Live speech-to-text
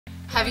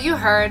Have you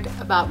heard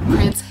about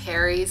Prince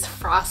Harry's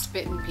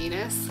frostbitten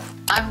penis?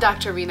 I'm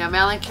Dr. Rena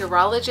Malik,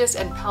 urologist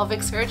and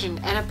pelvic surgeon,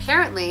 and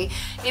apparently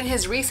in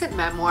his recent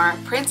memoir,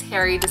 Prince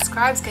Harry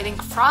describes getting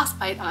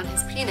frostbite on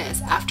his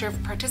penis after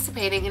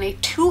participating in a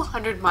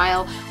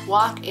 200-mile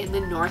walk in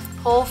the North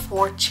Pole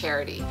for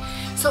charity.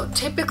 So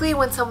typically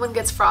when someone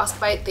gets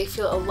frostbite, they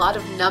feel a lot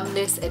of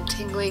numbness and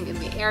tingling in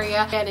the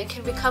area, and it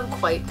can become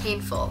quite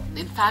painful.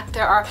 In fact,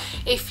 there are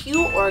a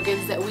few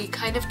organs that we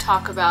kind of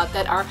talk about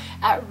that are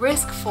at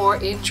risk for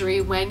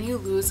injury when you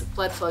lose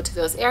blood flow to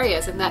those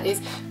areas, and that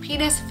is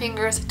penis,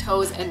 fingers,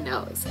 toes, and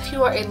nose. If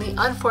you are in the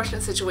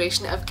unfortunate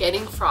situation of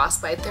getting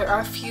frostbite, there are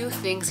a few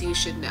things you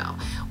should know.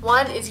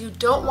 One is you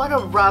don't want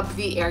to rub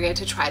the area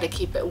to try to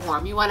keep it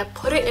warm. You want to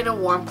put it in a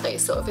warm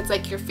place. So if it's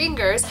like your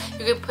fingers,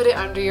 you can put it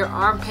under your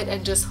armpit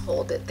and just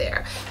hold it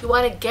there. You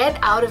want to get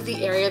out of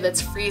the area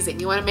that's freezing.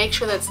 You want to make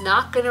sure that's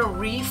not going to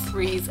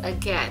refreeze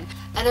again.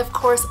 And of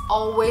course,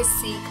 always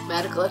seek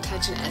medical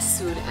attention as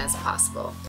soon as possible.